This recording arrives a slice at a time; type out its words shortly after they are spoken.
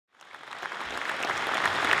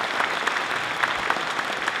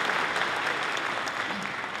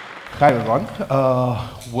Hi everyone.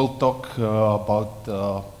 We'll talk about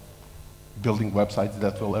building websites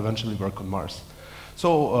that will eventually work on Mars.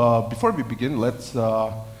 So before we begin, this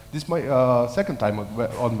is my second time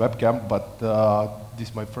on webcam, but this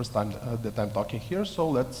is my first time that I'm talking here, so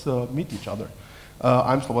let's meet each other.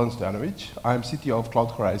 I'm Slobodan Stojanović. I'm CTO of Cloud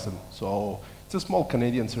Horizon. So it's a small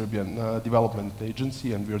Canadian-Serbian development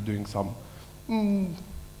agency, and we're doing some,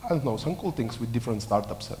 I don't know, some cool things with different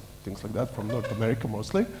startups and things like that from North America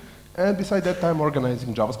mostly. And besides that, I'm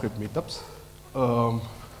organizing JavaScript meetups.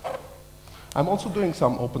 I'm also doing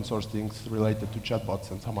some open source things related to chatbots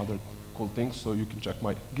and some other cool things, so you can check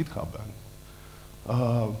my GitHub.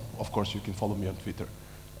 And of course, you can follow me on Twitter.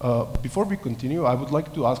 Before we continue, I would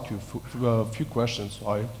like to ask you a few questions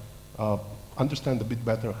so I understand a bit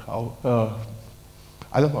better how,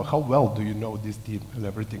 I don't know, how well do you know this team and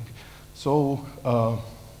everything. So,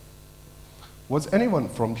 was anyone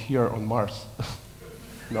from here on Mars?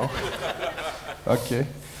 No? Okay.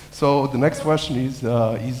 So the next question is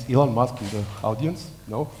Elon Musk in the audience?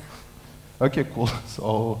 No? Okay, cool.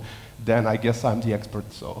 So then I guess I'm the expert,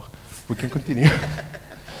 so we can continue.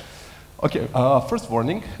 Okay, first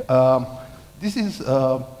warning. This is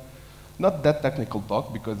not that technical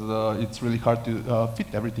talk because it's really hard to fit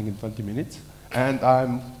everything in 20 minutes. And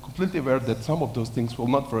I'm completely aware that some of those things will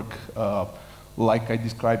not work like I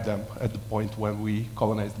described them at the point when we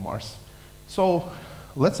colonized Mars. So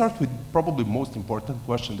let's start with probably the most important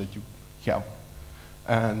question that you have.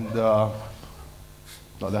 And, no,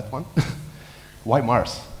 that one. Why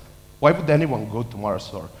Mars? Why would anyone go to Mars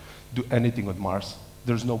or do anything on Mars?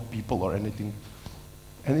 There's no people or anything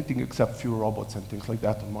except few robots and things like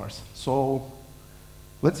that on Mars. So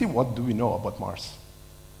let's see, what do we know about Mars?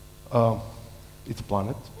 It's a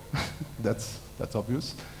planet. That's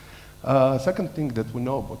obvious. Second thing that we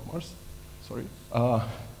know about Mars, sorry.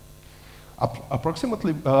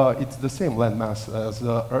 Approximately, it's the same land mass as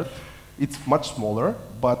Earth. It's much smaller,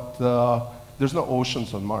 but there's no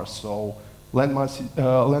oceans on Mars, so land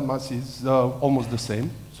mass is almost the same,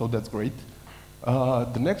 so that's great.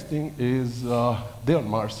 The next thing is day on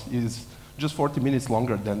Mars is just 40 minutes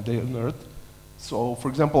longer than day on Earth. So, for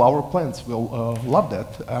example, our plants will love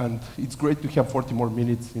that, and it's great to have 40 more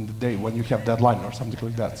minutes in the day when you have deadline or something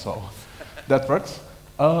like that, so that works.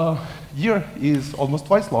 Year is almost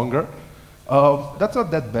twice longer. That's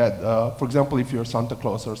not that bad. For example, if you're Santa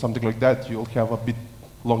Claus or something like that, you'll have a bit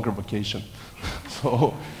longer vacation.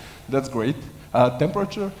 So that's great.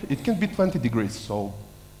 Temperature, it can be 20 degrees, so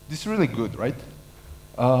this is really good, right?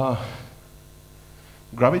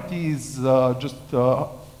 Gravity is just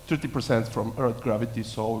 30% from Earth gravity,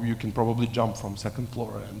 so you can probably jump from second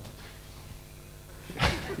floor, and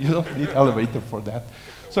you don't need elevator for that.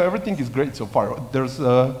 So everything is great so far. There's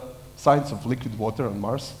signs of liquid water on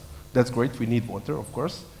Mars. That's great, we need water, of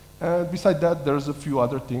course. And beside that, there's a few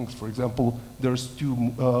other things. For example, there's 2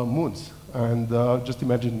 moons. And just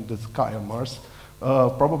imagine the sky on Mars.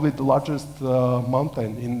 Probably the largest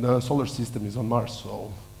mountain in the solar system is on Mars,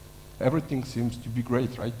 so everything seems to be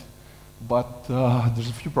great, right? But there's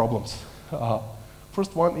a few problems.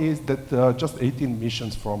 First one is that just 18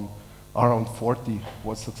 missions from around 40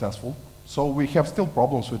 was successful. So we have still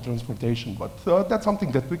problems with transportation, but that's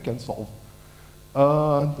something that we can solve.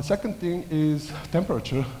 The second thing is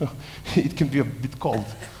temperature. It can be a bit cold,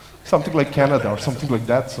 something like Canada or something like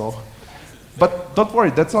that. So, but don't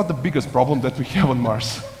worry, that's not the biggest problem that we have on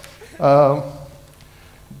Mars.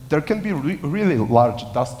 There can be really large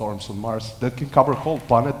dust storms on Mars that can cover the whole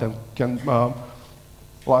planet and can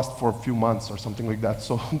last for a few months or something like that.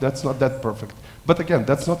 So that's not that perfect. But again,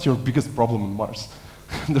 that's not your biggest problem on Mars.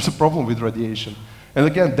 There's a problem with radiation. And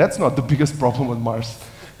again, that's not the biggest problem on Mars.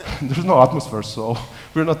 There's no atmosphere, so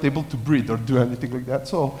we're not able to breathe or do anything like that.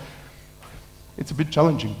 So it's a bit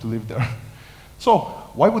challenging to live there. So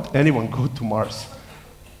why would anyone go to Mars?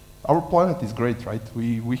 Our planet is great, right?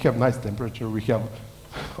 We have nice temperature, we have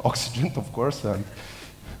oxygen, of course, and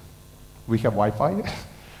we have Wi-Fi.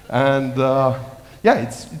 And yeah,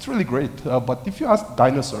 it's really great. But if you ask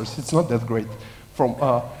dinosaurs, it's not that great. From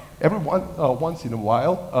once in a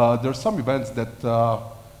while, there's some events that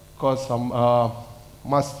cause some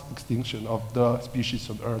mass extinction of the species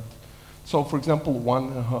on Earth. So, for example,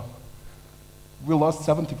 we lost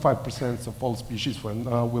 75% of all species when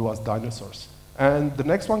we lost dinosaurs. And the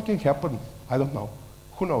next one can happen, I don't know,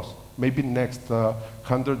 who knows? Maybe next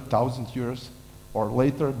 100,000 years or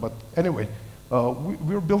later, but anyway,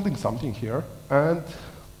 we're building something here, and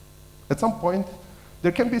at some point,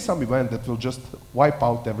 there can be some event that will just wipe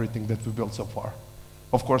out everything that we built so far.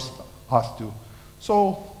 Of course, us too.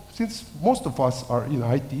 So, since most of us are in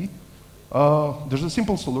IT, there's a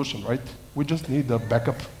simple solution, right? We just need a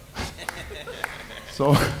backup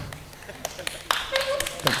So,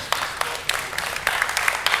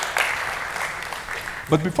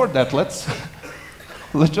 but before that, let's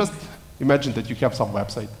just imagine that you have some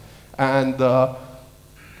website. And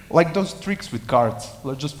like those tricks with cards,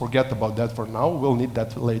 let's just forget about that for now. We'll need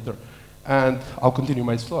that later. And I'll continue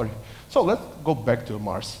my story. So let's go back to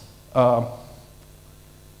Mars.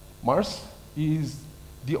 Mars is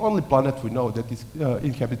the only planet we know that is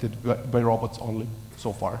inhabited by robots only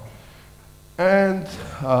so far. And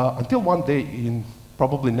until one day in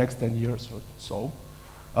probably next 10 years or so,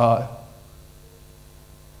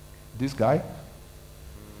 this guy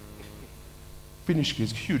finished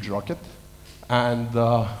his huge rocket, and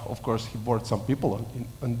of course he boarded some people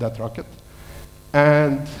on that rocket,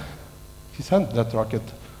 and he sent that rocket,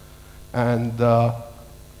 and the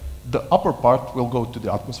upper part will go to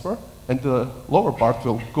the atmosphere, and the lower part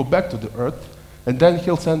will go back to the Earth, and then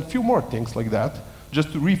he'll send a few more things like that,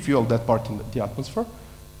 just to refuel that part in the atmosphere,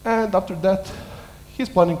 and after that, he's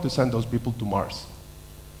planning to send those people to Mars.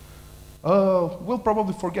 We'll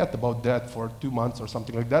probably forget about that for 2 months or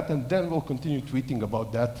something like that, and then we'll continue tweeting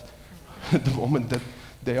about that the moment that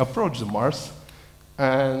they approach the Mars,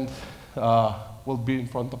 and we'll be in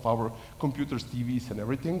front of our computers, TVs, and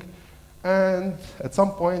everything, and at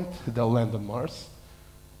some point, they'll land on Mars.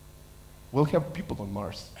 We'll have people on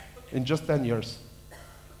Mars in just 10 years.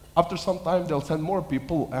 After some time, they'll send more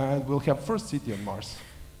people, and we'll have first city on Mars.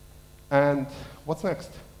 And what's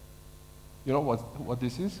next? You know what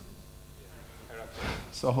this is?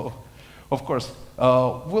 So, of course,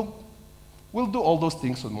 we'll do all those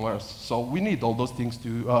things on Mars. So we need all those things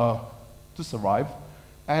to survive,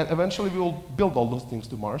 and eventually we will build all those things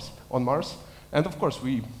on Mars. And of course,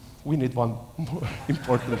 we need one more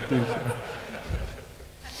important thing.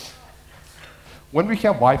 When we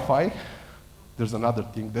have Wi-Fi, there's another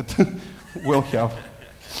thing that we'll have.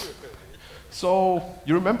 So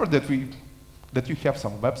you remember that you have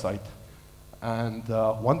some website, and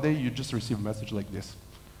one day you just receive a message like this.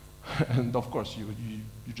 And of course,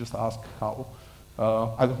 you just ask how.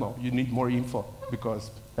 I don't know, you need more info because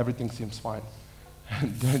everything seems fine.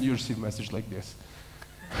 And then you receive a message like this.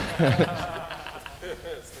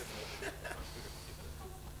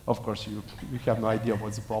 Of course, you have no idea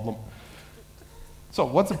what's the problem. So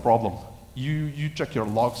what's the problem? You check your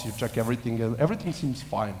logs, you check everything, and everything seems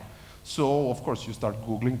fine. So, of course, you start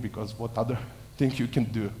Googling, because what other thing you can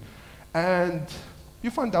do? And you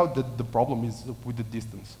find out that the problem is with the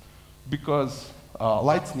distance, because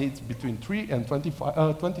light needs between 3 and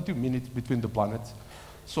 22 minutes between the planets.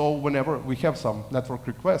 So whenever we have some network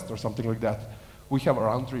request or something like that, we have a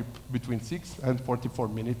round trip between 6 and 44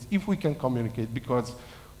 minutes if we can communicate, because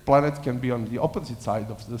planets can be on the opposite side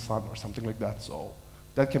of the sun or something like that. So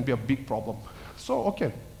that can be a big problem. So,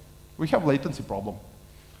 okay, we have latency problem.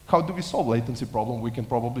 How do we solve latency problem? We can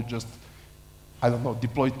probably just, I don't know,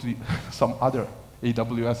 deploy to some other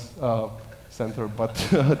AWS center, but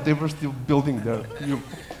they were still building their new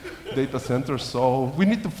data centers, so we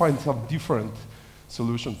need to find some different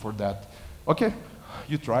solution for that. Okay,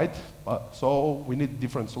 you tried, so we need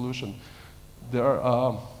different solution. There,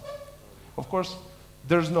 of course,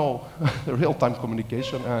 there's no real-time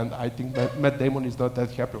communication, and I think that Matt Damon is not that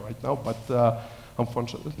happy right now, but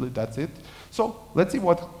unfortunately, that's it. So let's see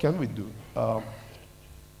what can we do.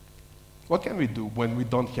 What can we do when we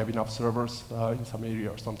don't have enough servers in some area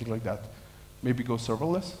or something like that? Maybe go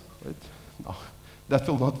serverless, right? No, that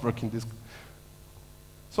will not work in this.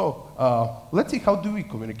 So let's see, how do we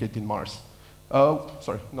communicate in Mars?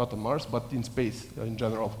 Sorry, not on Mars, but in space in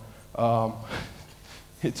general.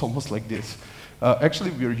 It's almost like this.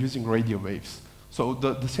 Actually, we are using radio waves. So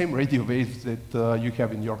the same radio waves that you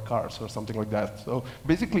have in your cars or something like that. So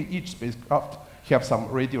basically, each spacecraft have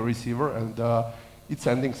some radio receiver, and it's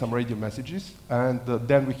sending some radio messages. And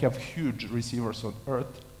then we have huge receivers on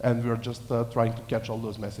Earth, and we're just trying to catch all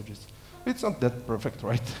those messages. It's not that perfect,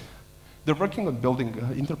 right? They're working on building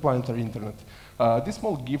interplanetary internet. This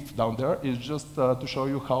small GIF down there is just to show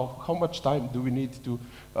you how much time do we need to,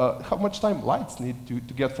 how much time lights need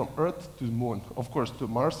to get from Earth to the Moon. Of course, to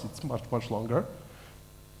Mars, it's much, much longer.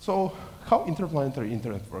 So how interplanetary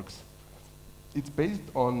internet works? It's based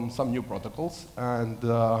on some new protocols, and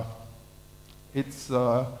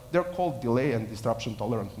they're called delay and disruption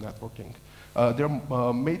tolerant networking.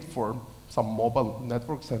 They're made for some mobile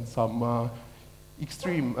networks and some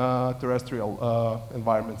extreme terrestrial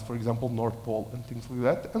environments, for example, North Pole and things like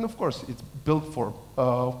that. And of course, it's built for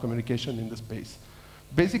communication in the space.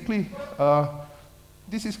 Basically,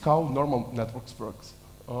 this is how normal networks works.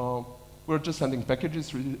 We're just sending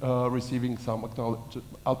packages, receiving some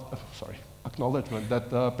acknowledgement that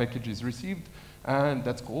the package is received, and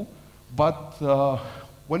that's cool. But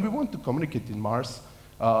when we want to communicate in Mars,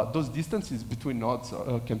 those distances between nodes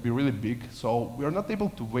can be really big, so we are not able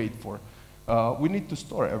to wait for. We need to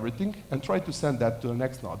store everything and try to send that to the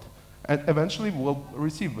next node. And eventually we'll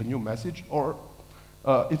receive a new message, or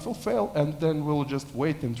it will fail, and then we'll just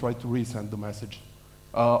wait and try to resend the message.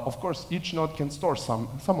 Of course, each node can store some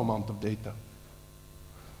amount of data.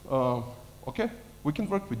 Okay, we can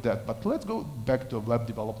work with that, but let's go back to web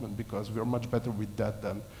development because we're much better with that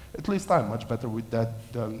than, at least I'm much better with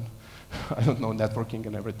that than, I don't know, networking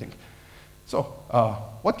and everything. So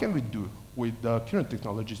what can we do with current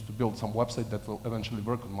technologies to build some website that will eventually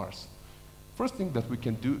work on Mars? First thing that we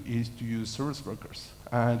can do is to use service workers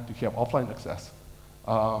and to have offline access.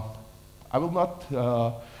 I will not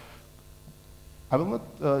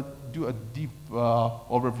do a deep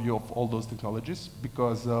overview of all those technologies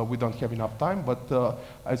because we don't have enough time, but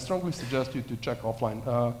I strongly suggest you to check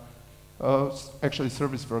offline. Actually,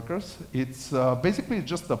 service workers, it's basically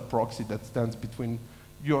just a proxy that stands between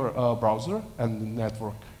your browser and the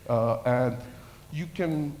network. And you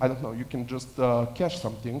can, I don't know, you can just cache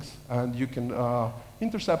some things, and you can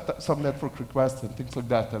intercept some network requests and things like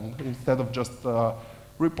that. And instead of just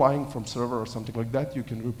replying from server or something like that, you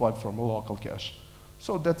can reply from a local cache.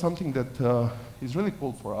 So that's something that is really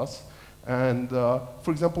cool for us. And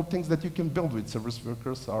for example, things that you can build with service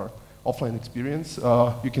workers are offline experience.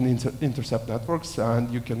 You can intercept networks,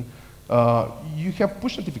 and you can you have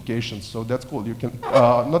push notifications, so that's cool. You can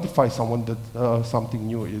notify someone that something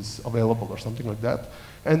new is available or something like that.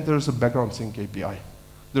 And there's a background sync API.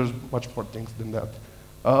 There's much more things than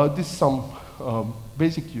that. This is some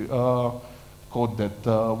basic code that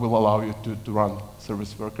will allow you to run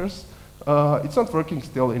service workers. It's not working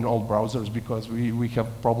still in all browsers because we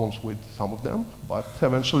have problems with some of them, but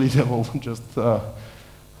eventually they will just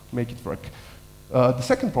make it work. The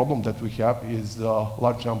second problem that we have is a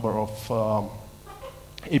large number of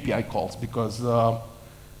API calls because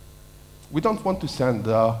we don't want to send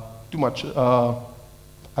too much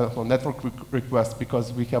I don't know, network requests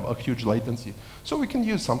because we have a huge latency. So we can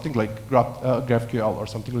use something like GraphQL or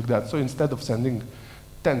something like that. So instead of sending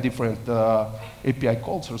 10 different API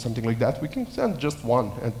calls or something like that, we can send just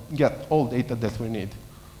one and get all data that we need.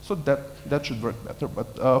 So that should work better.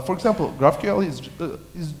 But for example, GraphQL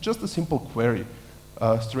is just a simple query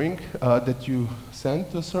string that you send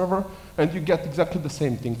to a server, and you get exactly the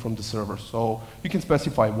same thing from the server. So you can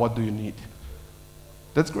specify what do you need.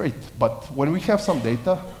 That's great, but when we have some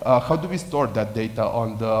data, how do we store that data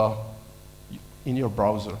in your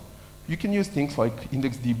browser? You can use things like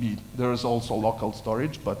IndexedDB. There is also local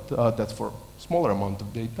storage, but that's for smaller amount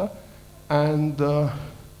of data. And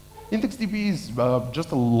IndexedDB is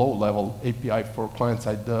just a low-level API for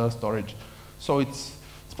client-side storage. So it's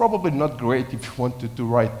probably not great if you want to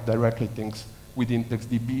write directly things with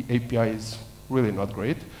IndexedDB. API is really not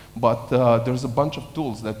great, but there's a bunch of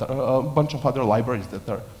tools that are, a bunch of other libraries that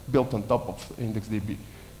are built on top of IndexedDB.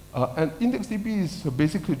 And IndexedDB is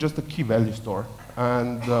basically just a key value store.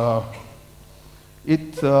 And of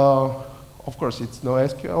course, it's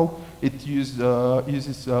NoSQL. It uses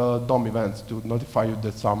DOM events to notify you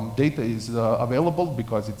that some data is available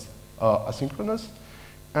because it's asynchronous.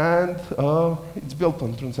 And it's built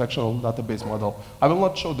on transactional database model. I will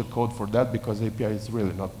not show the code for that because API is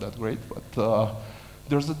really not that great. But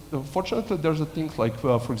fortunately, there's a thing like,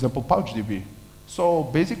 for example, PouchDB. So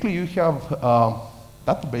basically, you have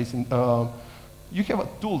database. You have a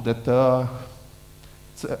tool that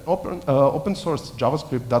it's an open source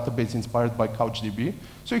JavaScript database inspired by CouchDB.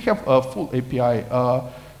 So you have a full API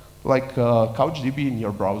like CouchDB in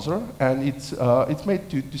your browser, and it's made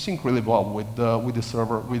to sync really well with the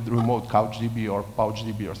server, with remote CouchDB or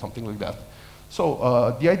PouchDB or something like that.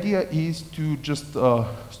 So the idea is to just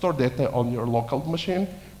store data on your local machine,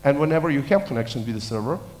 and whenever you have connection with the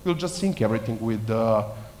server, you'll just sync everything with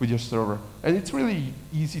your server. And it's really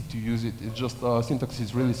easy to use it. It's just syntax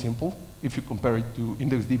is really simple. If you compare it to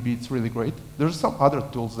IndexedDB, it's really great. There's some other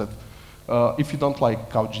tools that, if you don't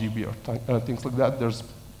like CouchDB or things like that, there's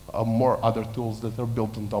more other tools that are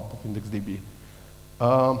built on top of IndexedDB.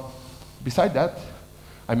 Beside that,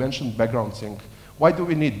 I mentioned background sync. Why do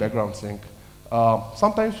we need background sync?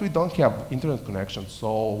 Sometimes we don't have internet connection,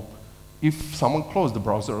 so if someone closed the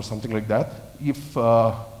browser or something like that, if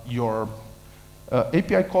your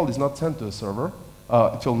API call is not sent to the server,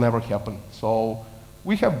 it will never happen. So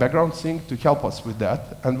we have background sync to help us with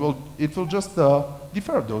that, and it will just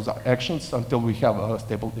defer those actions until we have a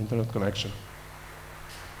stable internet connection.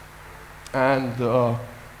 And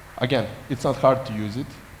again, it's not hard to use it.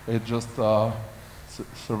 It's just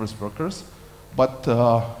service workers. But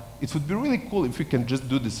it would be really cool if we can just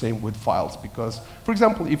do the same with files, because, for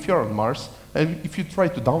example, if you're on Mars, and if you try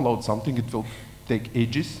to download something, it will take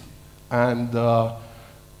ages, and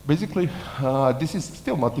basically, this is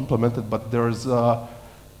still not implemented, but there's a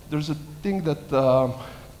thing that,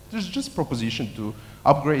 there's just proposition to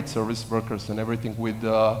upgrade service workers and everything with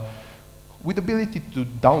ability to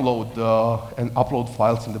download and upload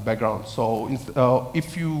files in the background. So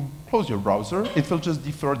if you close your browser, it will just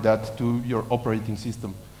defer that to your operating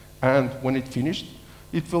system. And when it's finished,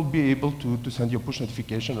 it will be able to send you a push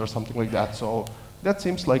notification or something like that. So that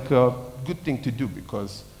seems like a good thing to do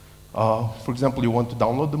because, for example, you want to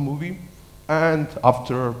download the movie, and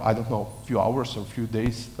after, I don't know, a few hours or a few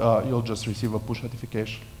days, you'll just receive a push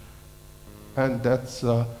notification. And that's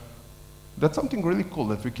something really cool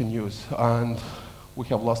that we can use. And we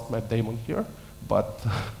have lost Matt Damon here, but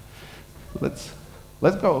let's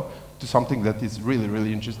go to something that is really,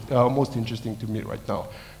 really most interesting to me right now.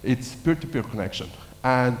 It's peer-to-peer connection.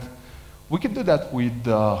 And we can do that with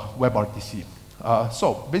WebRTC.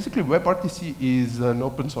 So basically, WebRTC is an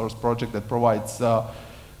open source project that provides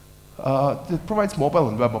mobile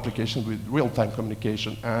and web applications with real-time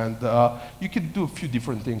communication. And you can do a few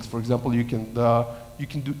different things. For example, you can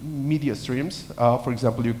do media streams. For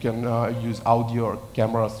example, you can use audio or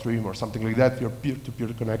camera stream or something like that, your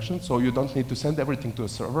peer-to-peer connection. So you don't need to send everything to a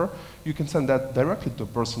server. You can send that directly to a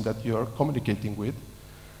person that you're communicating with.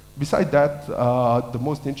 Besides that, the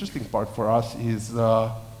most interesting part for us is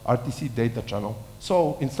RTC data channel.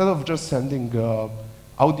 So instead of just sending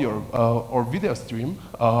audio or video stream,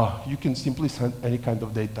 you can simply send any kind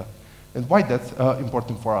of data. And why that's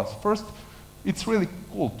important for us? First, it's really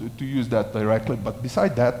cool to use that directly, but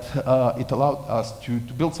beside that, it allowed us to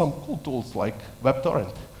build some cool tools like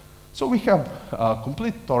WebTorrent. So we have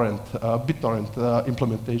complete torrent, BitTorrent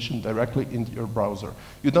implementation directly in your browser.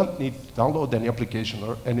 You don't need to download any application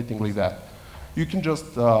or anything like that. You can just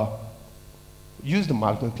use the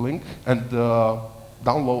magnet link and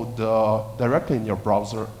download directly in your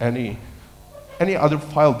browser any other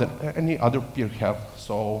file that any other peer have.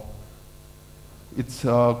 So it's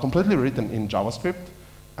completely written in JavaScript,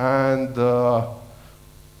 and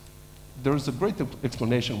there's a great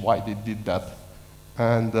explanation why they did that.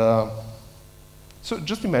 And so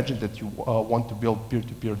just imagine that you want to build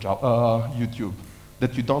peer-to-peer YouTube,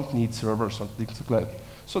 that you don't need servers or things like that.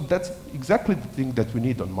 So that's exactly the thing that we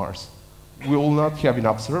need on Mars. We will not have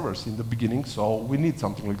enough servers in the beginning, so we need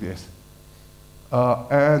something like this.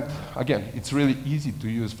 And again, it's really easy to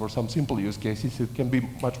use for some simple use cases. It can be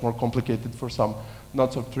much more complicated for some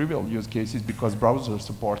not so trivial use cases because browser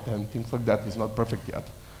support and things like that is not perfect yet.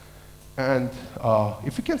 And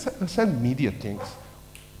if we can send media things,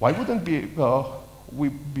 why wouldn't we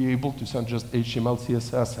be able to send just HTML,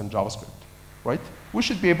 CSS, and JavaScript, right? We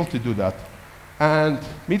should be able to do that. And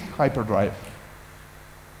meet Hyperdrive.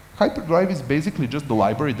 Hyperdrive is basically just the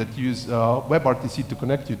library that uses WebRTC to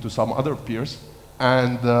connect you to some other peers.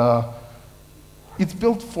 And it's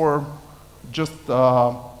built for just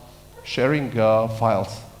sharing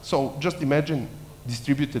files. So just imagine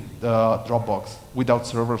distributed Dropbox without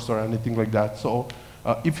servers or anything like that. So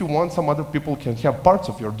if you want, some other people can have parts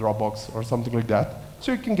of your Dropbox or something like that.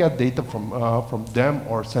 So you can get data from them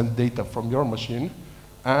or send data from your machine.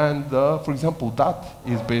 And for example, that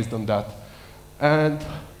is based on that. And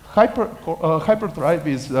Hyperdrive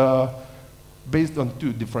is based on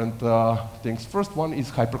two different things. First one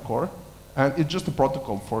is Hypercore, and it's just a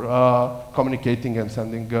protocol for communicating and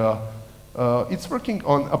sending. It's working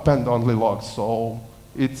on append-only logs, so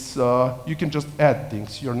it's you can just add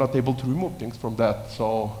things. You're not able to remove things from that.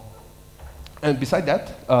 So, and beside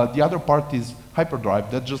that, the other part is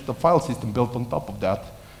Hyperdrive. That's just a file system built on top of that,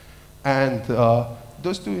 and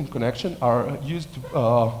those two in connection are used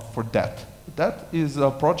for that. That is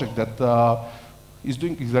a project that is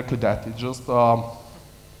doing exactly that. It's just,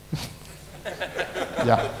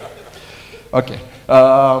 yeah, okay.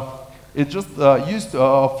 It's just used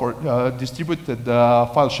for distributed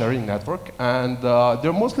file sharing network, and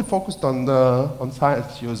they're mostly focused on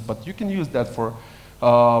science use, but you can use that for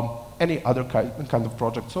any other kind of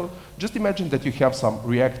project. So just imagine that you have some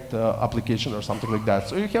React application or something like that.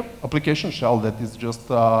 So you have application shell that is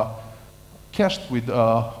just cached with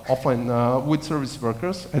offline with service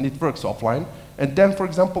workers, and it works offline. And then, for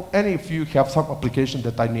example, any of you have some application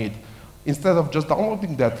that I need, instead of just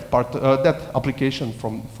downloading that part, that application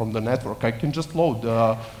from the network, I can just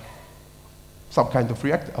load some kind of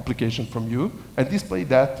React application from you and display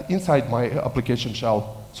that inside my application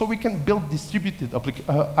shell. So we can build distributed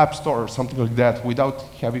app store or something like that without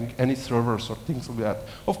having any servers or things like that.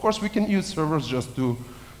 Of course, we can use servers just to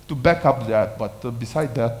back up that, but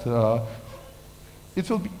beside that, it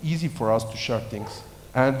will be easy for us to share things.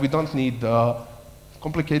 And we don't need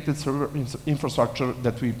complicated server infrastructure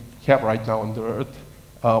that we have right now on the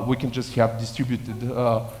Earth. We can just have distributed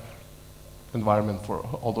environment for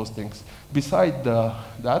all those things. Beside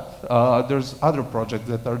that, there's other projects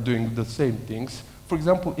that are doing the same things. For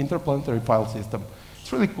example, interplanetary file system.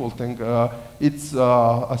 It's a really cool thing. It's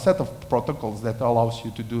a set of protocols that allows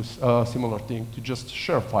you to do a similar thing, to just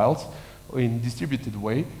share files in distributed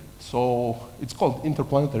way. So it's called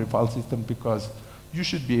interplanetary file system because you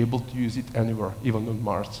should be able to use it anywhere, even on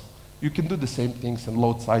Mars. You can do the same things and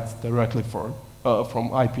load sites directly from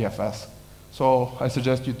IPFS. So I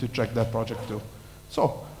suggest you to check that project too.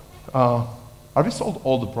 So, have we solved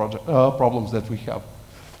all the problems that we have?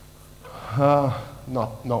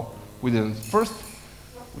 No, we didn't. First,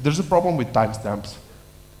 there's a problem with timestamps.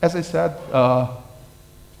 As I said,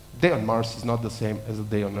 day on Mars is not the same as a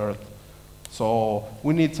day on Earth. So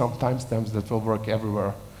we need some timestamps that will work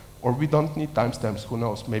everywhere. Or we don't need timestamps, who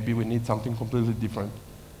knows? Maybe we need something completely different.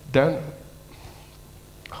 Then,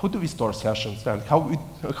 how do we store sessions then?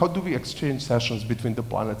 How do we exchange sessions between the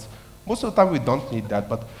planets? Most of the time we don't need that,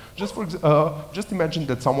 but just imagine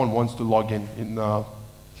that someone wants to log in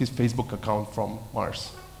his Facebook account from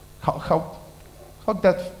Mars. How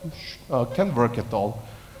that can work at all?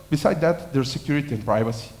 Besides that, there's security and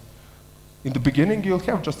privacy. In the beginning, you'll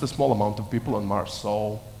have just a small amount of people on Mars,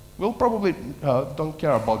 so we'll probably don't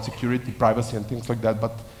care about security, privacy, and things like that,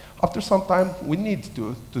 but after some time, we need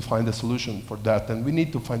to find a solution for that, and we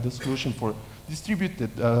need to find a solution for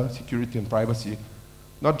distributed security and privacy,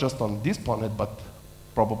 not just on this planet, but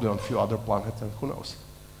probably on a few other planets, and who knows.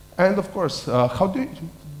 And of course, how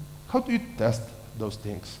do you test those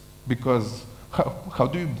things? Because how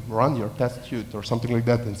do you run your test suite or something like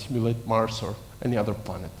that and simulate Mars or any other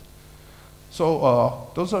planet?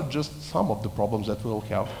 So those are just some of the problems that we'll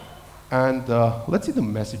have. And let's see the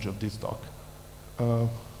message of this talk.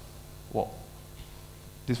 Well,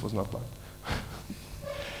 this was not planned.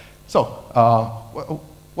 So,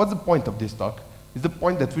 what's the point of this talk? It's the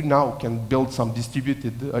point that we now can build some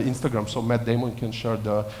distributed Instagram so Matt Damon can share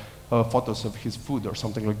the photos of his food or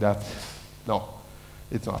something like that. No,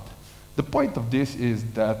 it's not. The point of this is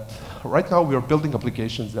that right now we are building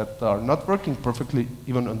applications that are not working perfectly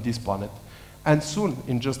even on this planet. And soon,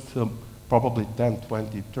 in just probably 10,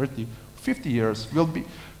 20, 30, 50 years,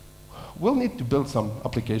 we'll need to build some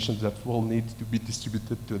applications that will need to be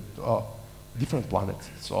distributed to different planets.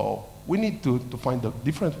 So we need to find a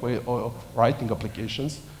different way of writing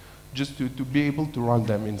applications just to be able to run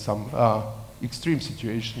them in some extreme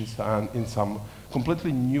situations and in some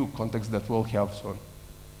completely new context that we'll have soon.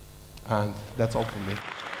 And that's all from me.